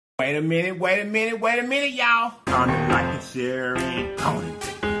Wait a minute, y'all. Comment, like, and share, and comment.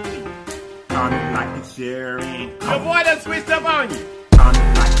 Comment, like, and share, and Your boy done switched up on you.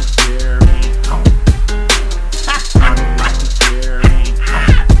 comment, like, and share, and comment. Comment, like, and share, and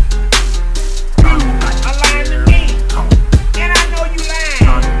comment. Comment, like, A and lying to share, me. and comment. And I know you lying.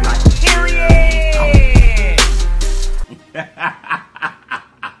 Comment, like, and share, Period.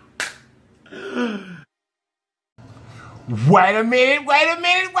 Wait a minute,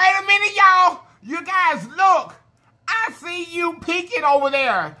 y'all. You guys, look. I see you peeking over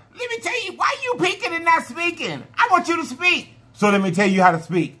there. Let me tell you, why you peeking and not speaking? I want you to speak. So let me tell you how to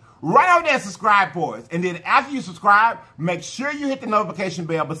speak. Right over there, subscribe for us. And then after you subscribe, make sure you hit the notification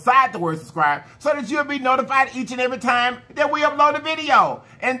bell beside the word subscribe so that you'll be notified each and every time that we upload a video.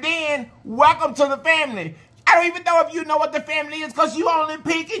 And then, welcome to the family. I don't even know if you know what the family is because you only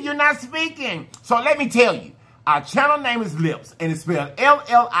peeking, you're not speaking. So let me tell you. Our channel name is LIPS, and it's spelled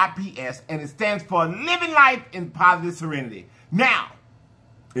LLIPS, and it stands for Living Life in Positive Serenity. Now,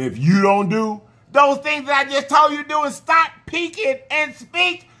 if you don't do those things that I just told you to do and stop peeking and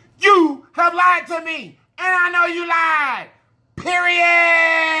speak, you have lied to me, and I know you lied.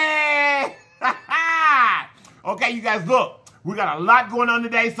 Period. Okay, you guys, look, we got a lot going on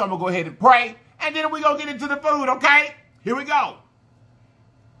today, so I'm going to go ahead and pray, and then we're going to get into the food, okay? Here we go.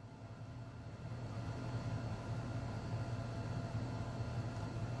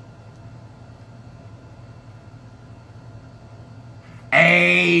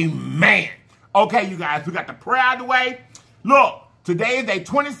 Amen. Okay, you guys, we got the prayer out of the way. Look, today is day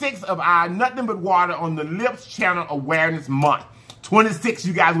 26 of our Nothing But Water on the LIPS Channel Awareness Month. 26,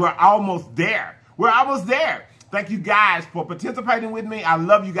 you guys, we're almost there. We're almost there. Thank you guys for participating with me. I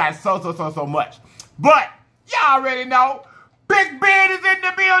love you guys so much. But, y'all already know, Big Ben is in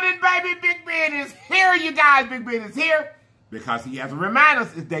the building, baby. Big Ben is here, you guys. Big Ben is here because he has to remind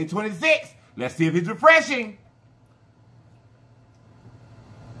us it's day 26. Let's see if it's refreshing.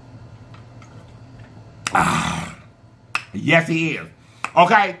 Yes, he is.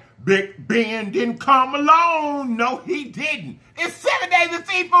 Okay, Big Ben didn't come alone. No, he didn't. It's 7 days of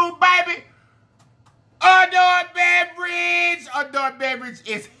seafood, baby. Adult beverage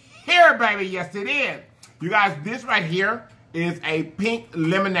is here, baby. Yes, it is. You guys, this right here is a pink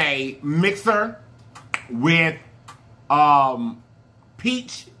lemonade mixer with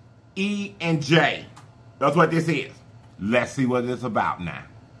peach, E, and J. That's what this is. Let's see what it's about now.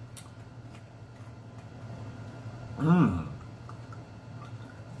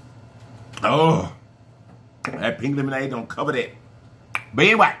 Oh, that pink lemonade don't cover that. But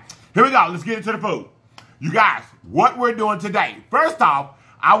anyway, here we go. Let's get into the food. You guys, what we're doing today. First off,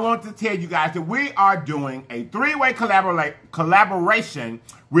 I want to tell you guys that we are doing a three-way collaboration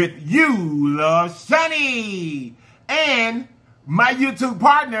with ULOVE CHANI and my YouTube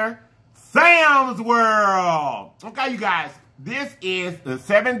partner, Sam's World. Okay, you guys, this is the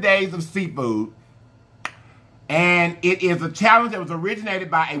 7 days of seafood. And it is a challenge that was originated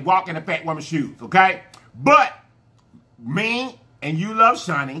by a walk in a fat woman's shoes, okay? But me and ULOVE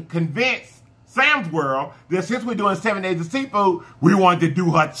CHANI convinced Sam's World that since we're doing 7 days of seafood, we wanted to do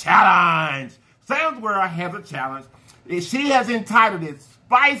her challenge. Sam's World has a challenge. She has entitled it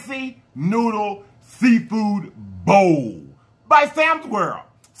Spicy Noodle Seafood Bowl by Sam's World.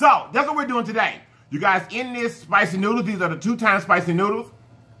 So that's what we're doing today. You guys, in this spicy noodles, these are the 2-time spicy noodles.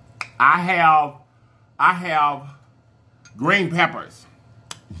 I have green peppers.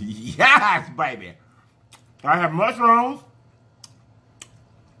 Yes, baby. I have mushrooms.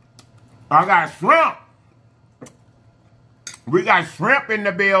 I got shrimp. We got shrimp in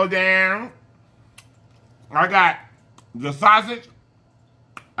the building. I got the sausage.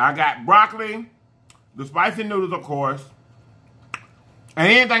 I got broccoli. The spicy noodles, of course.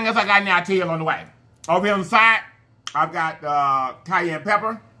 And anything else I got now, I'll tell you on the way. Over here on the side, I've got cayenne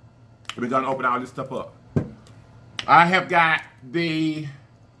pepper. We're going to open all this stuff up. I have got the,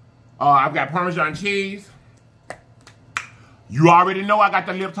 I've got Parmesan cheese. You already know I got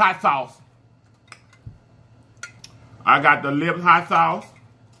the LIPS hot sauce. I got the LIPS hot sauce.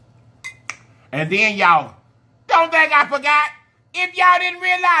 And then, y'all, don't think I forgot. If y'all didn't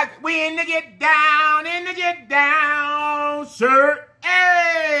realize, we in the get down shirt.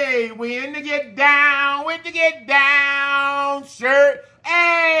 Hey, we in the get down with the get down shirt.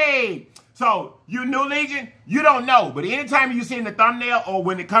 Hey. So, you new Legion, you don't know. But anytime you see in the thumbnail or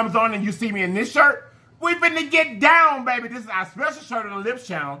when it comes on and you see me in this shirt, we finna get down, baby. This is our special shirt on the LIPS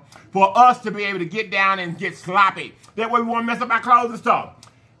channel for us to be able to get down and get sloppy. That way we won't mess up our clothes and stuff.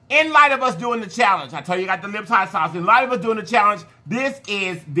 In light of us doing the challenge, I tell you, I got the LIPS hot sauce. In light of us doing the challenge, this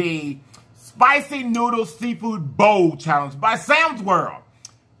is the Spicy Noodle Seafood Bowl Challenge by Sam's World.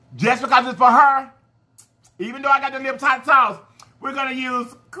 just because it's for her, even though I got the LIPS hot sauce, we're going to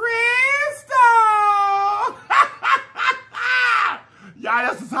use Crystal. Y'all,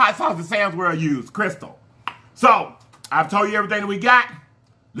 that's the hot sauce that Sam's World used, Crystal. So, I've told you everything that we got.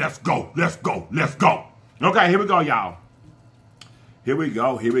 Let's go, let's go, let's go. Okay, here we go, y'all. Here we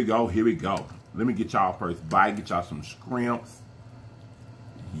go, here we go, here we go. Let me get y'all first bite, get y'all some shrimps.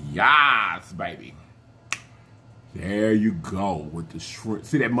 Yes, baby. There you go with the shrimp.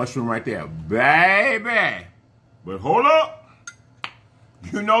 See that mushroom right there? Baby. But hold up.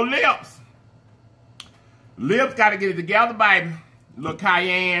 You know LIPS. LIPS got to get it together, baby. Little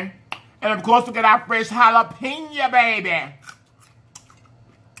cayenne. And of course, we got our fresh jalapeno, baby.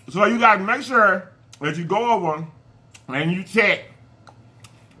 So you got to make sure that you go over and you check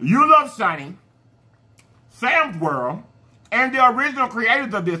ULOVE CHANI, Sam's World, and the original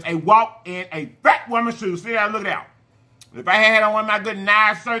creators of this, a walk in a fat woman's shoes. See that? Look at that. If I had on one of my good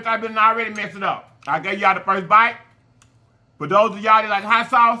nice shirts, I've been already messed it up. I gave y'all the first bite. For those of y'all that like hot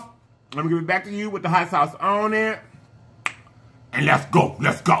sauce, let me give it back to you with the hot sauce on it. And let's go.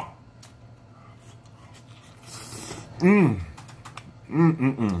 Let's go. Oh!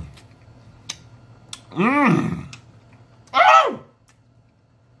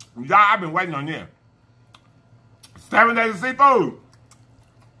 Y'all, I've been waiting on this. 7 days of seafood.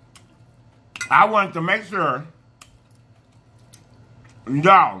 I wanted to make sure,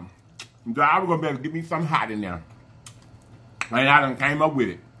 y'all, I was going to be able to get me something hot in there. And I done came up with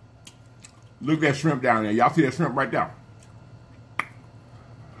it. Look at that shrimp down there. Y'all see that shrimp right there?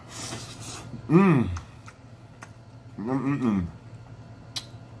 And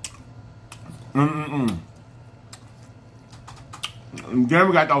then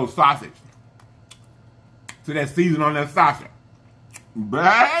we got those sausage. See that season on that sausage?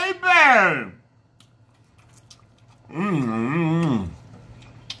 Baby!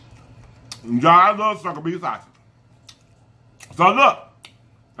 Y'all, I love sucker beef sausage. So look,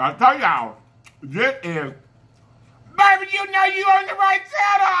 I tell y'all, this is, baby, you know you on the right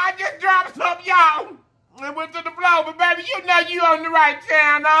channel. I just dropped some, y'all. It went to the floor, but baby, you know you on the right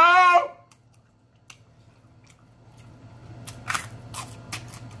channel.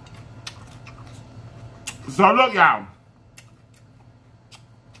 So look, y'all.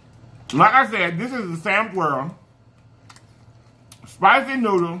 Like I said, this is the Sam's World Spicy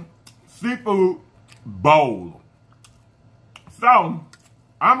Noodle Seafood Bowl. So,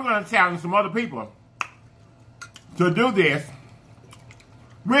 I'm going to challenge some other people to do this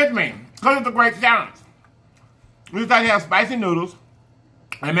with me. Because it's a great challenge. We start to have spicy noodles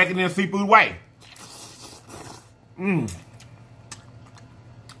and make it in a seafood way.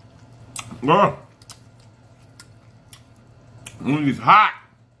 It's hot.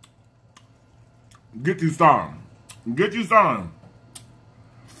 Get you some. Get you some.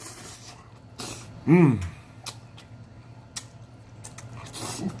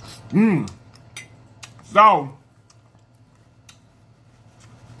 So,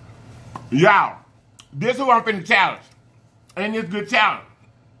 y'all, this is who I'm finna challenge. And this good challenge.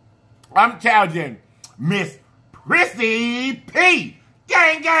 I'm challenging Miss Prissy P.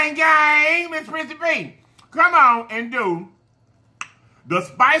 Gang, gang, gang, Miss Prissy P. Come on and do the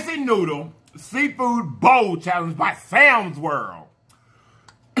Spicy Noodle Seafood Bowl Challenge by Sam's World.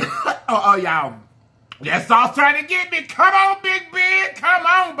 Y'all. That sauce trying to get me. Come on, Big Ben. Come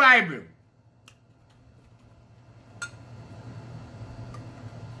on, baby.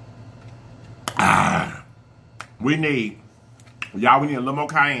 We need a little more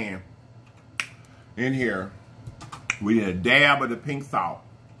cayenne in here. We need a dab of the pink salt.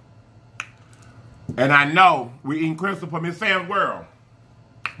 And I know we eating Crystal for Miss Sam's World.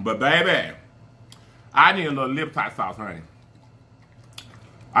 But baby, I need a little LIPS hot sauce, honey.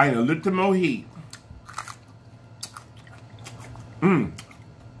 I need a little more heat.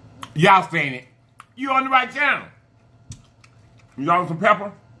 Y'all saying it. You on the right channel. You want some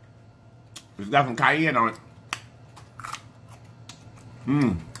pepper? It's got some cayenne on it.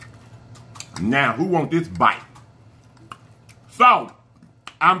 Now, who wants this bite? So,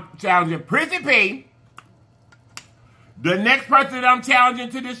 I'm challenging Prissy P. The next person that I'm challenging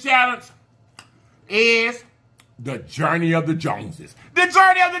to this challenge is the Journey of the Joneses. The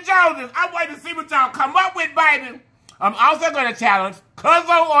Journey of the Joneses. I'm waiting to see what y'all come up with, baby. I'm also going to challenge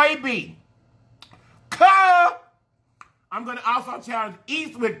CUZZO or AYEE. I'm going to also challenge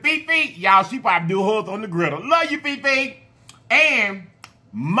East with Fifi. Y'all, she probably do hers on the griddle. Love you, Fifi. And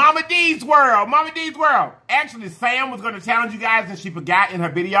Mama D's World. Mama D's World. Actually, Sam was going to challenge you guys and she forgot in her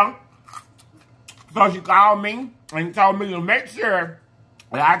video. So she called me and told me to make sure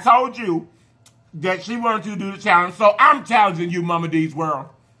that I told you that she wanted you to do the challenge. So I'm challenging you, Mama D's World.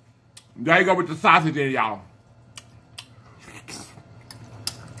 There you go with the sausage in it, y'all.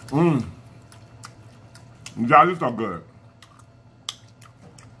 Y'all, this so good.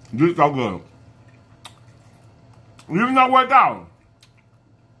 This so good. You know what, though?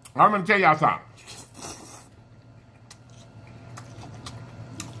 I'm going to tell y'all something.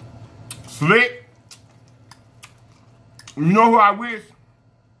 Slick. You know who I wish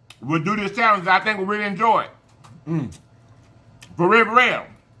would do this challenge? I think would really enjoy it. For real, for real.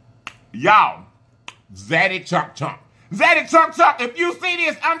 Y'all, ZADDYCHUNKCHUNK. ZADDYCHUNKCHUNK, if you see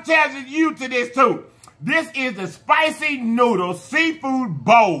this, I'm telling you to this too. This is the Spicy Noodle Seafood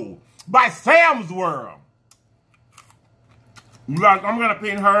Bowl by Sam's World. You guys, I'm going to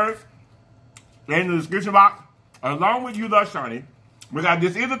pin hers in the description box, along with ULOVE CHANI, because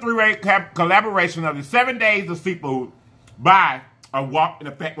this is a 3-way collaboration of the 7 days of seafood by a Walk in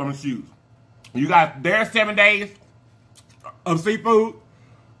the Fat Woman's Shoes. You guys, there's 7 days of seafood.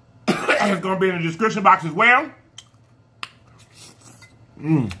 It's going to be in the description box as well.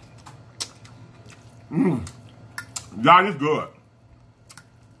 Y'all, it's good.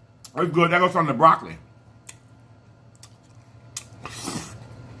 It's good. That goes on the broccoli.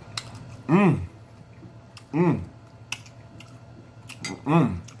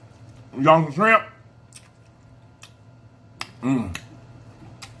 Y'all, some shrimp.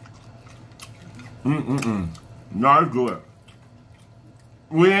 No, it's good.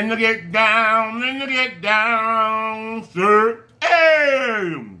 When you get down, sir.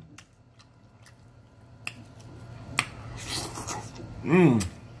 Hey! You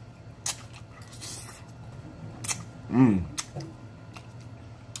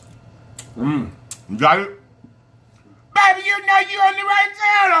got it? Baby, you know you're on the right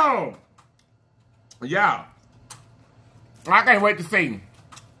channel! Yeah. I can't wait to see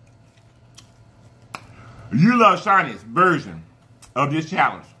ULOVE CHANI's version of this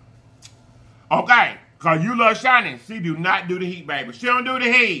challenge. Okay, because ULOVE CHANI, she do not do the heat, baby. She don't do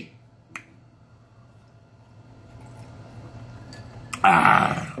the heat.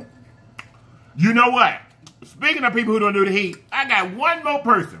 You know what? Speaking of people who don't do the heat, I got one more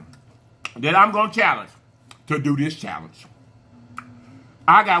person that I'm going to challenge to do this challenge.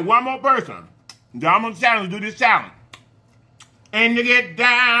 I got one more person that I'm going to challenge to do this challenge. And to get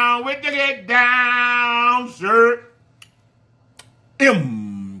down with the get down, sir.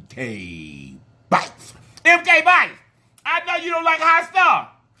 MK Bites. MK Bites. I know you don't like hot stuff.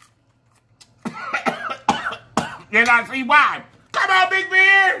 And I see why. Come on, Big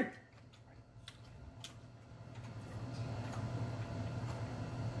Ben.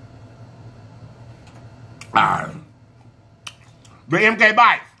 But MK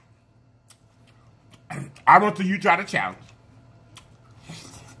Bites, I want to you try the challenge.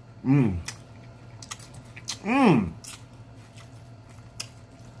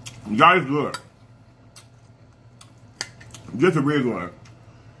 Y'all, is good. Just a real good.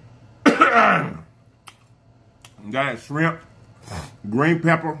 Got shrimp, green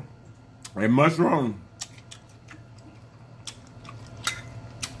pepper, and mushroom.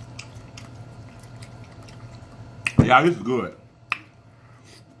 Y'all, this is good.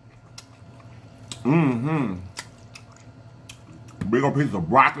 Big old piece of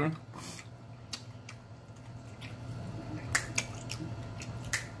broccoli.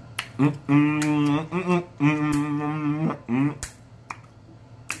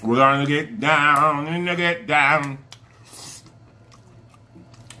 We're gonna get down and get down.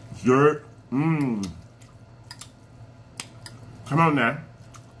 Sure. Come on now.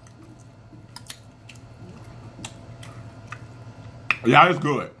 Y'all, it's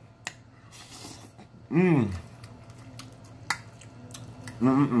good.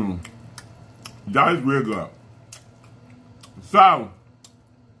 Y'all, it's real good. So,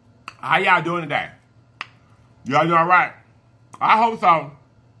 how y'all doing today? Y'all doing all right? I hope so.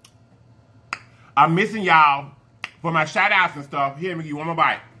 I'm missing y'all for my shout outs and stuff. Here, let me give you one more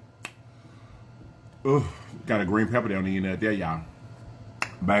bite. Ugh, got a green pepper down the end there, y'all.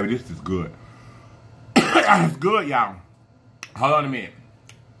 Baby, this is good. It's good, y'all. Hold on a minute.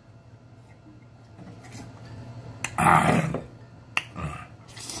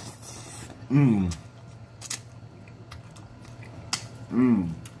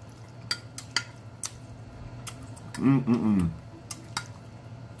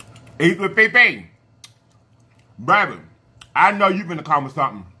 Eat with PP. Baby, I know you finna call me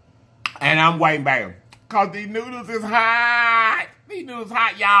something. And I'm waiting, baby. Cause these noodles is hot. These noodles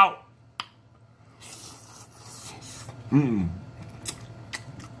hot, y'all.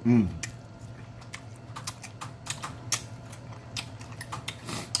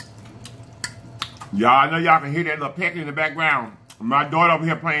 Y'all, I know y'all can hear that little pecking in the background. My daughter over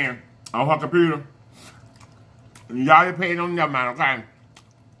here playing on her computer. Y'all just pay it on never mind, okay?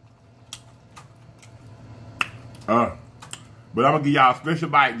 But I'm gonna give y'all a special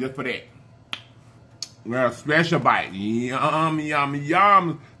bite just for that. Well, a special bite. Yum, yum,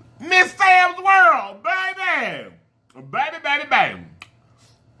 yum. Miss Sam's World, baby. Baby, baby, baby.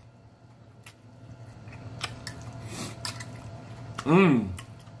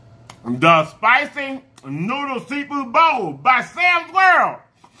 The Spicy Noodle Seafood Bowl by Sam's World.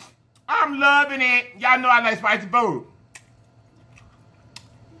 I'm loving it. Y'all know I like spicy food.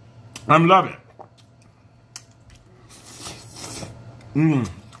 I'm loving it.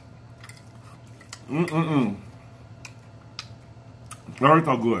 Very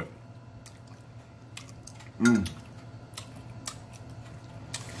so good.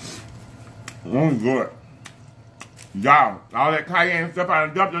 Good. Y'all, all that cayenne stuff I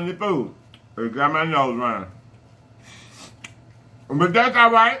done dumped on the food. It got my nose running. But that's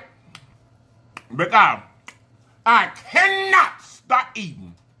alright. Because I cannot stop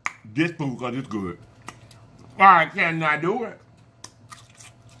eating this food because it's good. I cannot do it.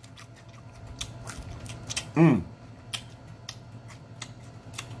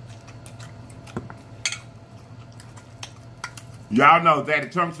 Y'all know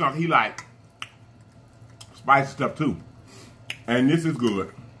ZADDYCHUNKCHUNK, he like spicy stuff too. And this is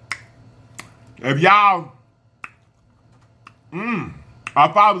good. If y'all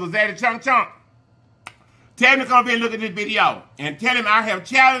are followers of ZADDYCHUNKCHUNK, tell him to come here and look at this video. And tell him I have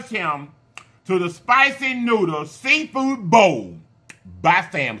challenged him to the Spicy Noodle Seafood Bowl by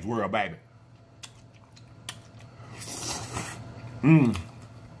Sam's World, baby.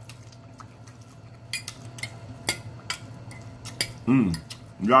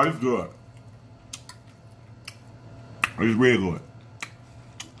 Y'all, it's good. It's real good.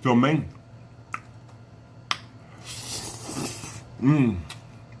 So, man.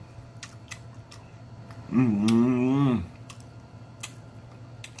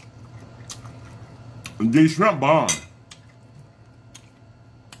 These shrimp bomb.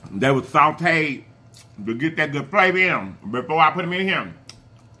 They was sauteed to get that good flavor in them before I put them in here.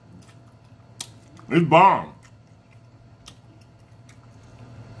 It's bomb.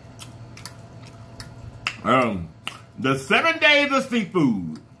 The 7 Days of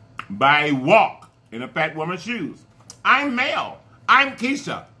Seafood by a Walk in a Fat Woman's Shoes. I'm Mel. I'm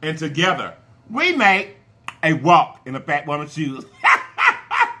Keisha. And together, we make a walk in a fat woman's shoes.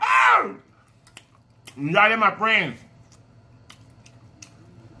 Y'all, they're my friends.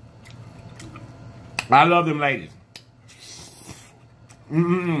 I love them ladies.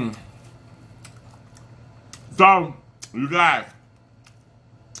 So, you guys,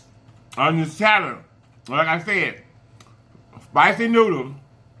 on this channel, like I said, spicy noodles,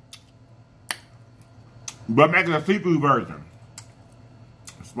 but making a seafood version.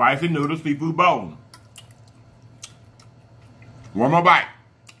 Spicy noodle seafood bowl. One more bite.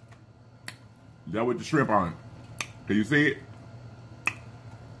 That with the shrimp on it. Can you see it?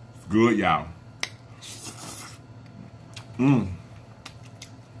 It's good, y'all.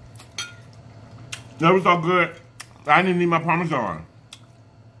 That was so good. I didn't need my Parmesan.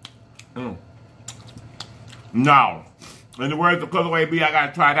 No. In the words of CUZZO AYEE, I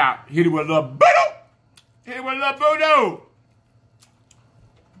gotta try it out. Hit it with a little boo-doo. Hit it with a little boo-doo.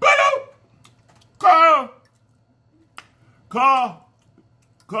 Boo-doo.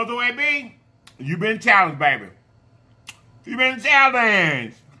 CUZZO AYEE, you been challenged, baby. You been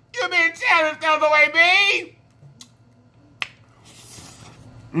challenged. You been challenged, CUZZO AYEE.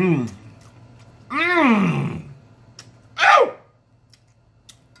 Oh!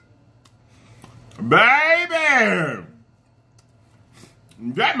 Baby!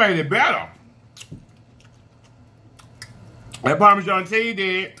 That made it better. That Parmesan cheese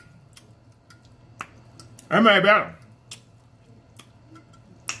did. That made it better.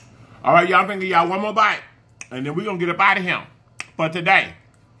 All right, y'all, I'm gonna give y'all one more bite. And then we're gonna get up out of here for today.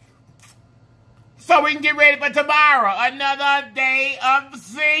 So we can get ready for tomorrow. Another day of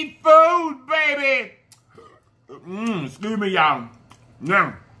seafood, baby. Excuse me, y'all.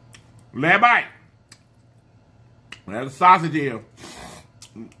 Now, last bite. There's a sausage here.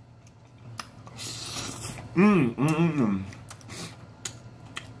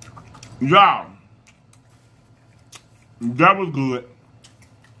 Y'all, that was good.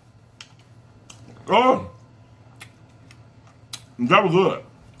 Oh, that was good.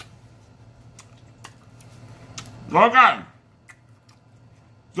 Okay.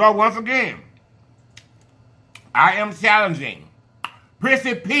 So once again, I am challenging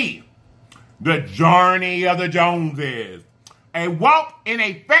Prissy P, the journey of the Joneses. A walk in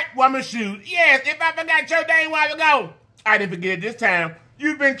a fat woman's shoes. Yes, if I forgot your name a while ago, I didn't forget it this time.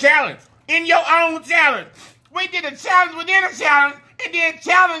 You've been challenged in your own challenge. We did a challenge within a challenge, and then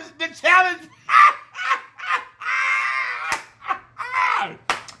challenge the challenge.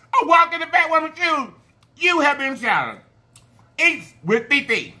 A walk in the back one with you. You have been challenged. Eats with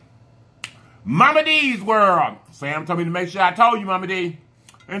Fifi. Mama D's World. Sam told me to make sure I told you, Mama D.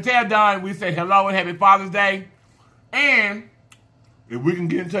 And tell Don we said hello and happy Father's Day. And if we can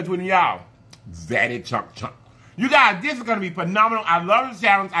get in touch with y'all, ZADDYCHUNKCHUNK. You guys, this is going to be phenomenal. I love the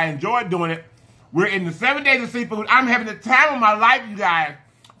challenge. I enjoyed doing it. We're in the 7 days of seafood. I'm having the time of my life, you guys.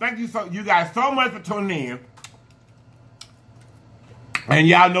 Thank you guys so much for tuning in. And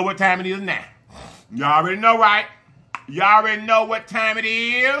y'all know what time it is now. Y'all already know, right? Y'all already know what time it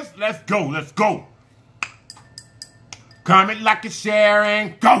is. Let's go. Let's go. Comment, like, and share,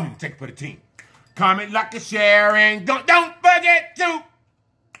 and go and take it for the team. Comment, like, and share, and go. Don't forget to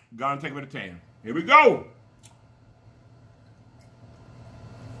go and take it for the team. Here we go.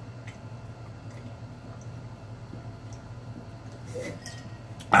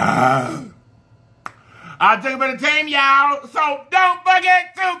 I'll take it for the team, y'all. So don't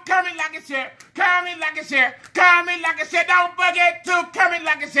forget to comment, like, and share. Comment, like, and share. Comment, like, and share. Don't forget to comment,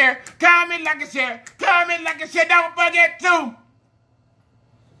 like, and share. Comment, like, and share. Comment, like, and share. Don't forget to.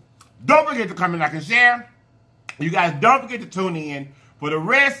 Don't forget to comment, like, and share. You guys don't forget to tune in for the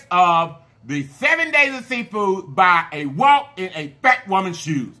rest of the 7 days of seafood by a walk in a fat woman's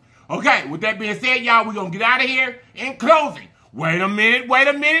shoes. Okay, with that being said, y'all, we're going to get out of here. In closing, wait a minute,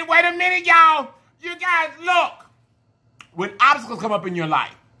 y'all. You guys, look, when obstacles come up in your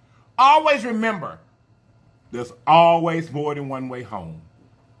life, always remember, there's always more than one way home.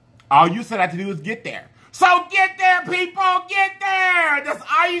 All you set out to do is get there. So get there, people, get there. That's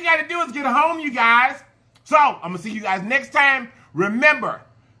all you got to do is get home, you guys. So I'm going to see you guys next time. Remember,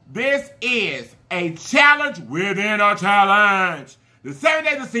 this is a challenge within a challenge. The 7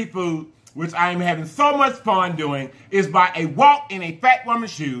 days of seafood, which I am having so much fun doing, is by a walk in a fat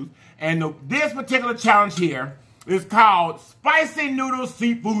woman's shoes. And this particular challenge here is called Spicy Noodle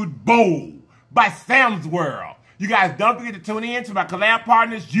Seafood Bowl by Sam's World. You guys don't forget to tune in to my collab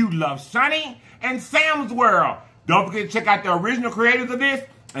partners, ULOVE, CHANI, and Sam's World. Don't forget to check out the original creators of this,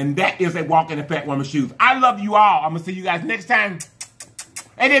 and that is a walk in a fat woman's shoes. I love you all. I'm going to see you guys next time.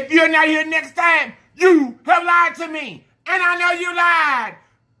 And if you're not here next time, you have lied to me. And I know you lied.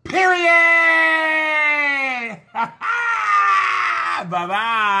 Period.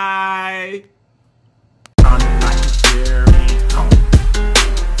 Bye-bye.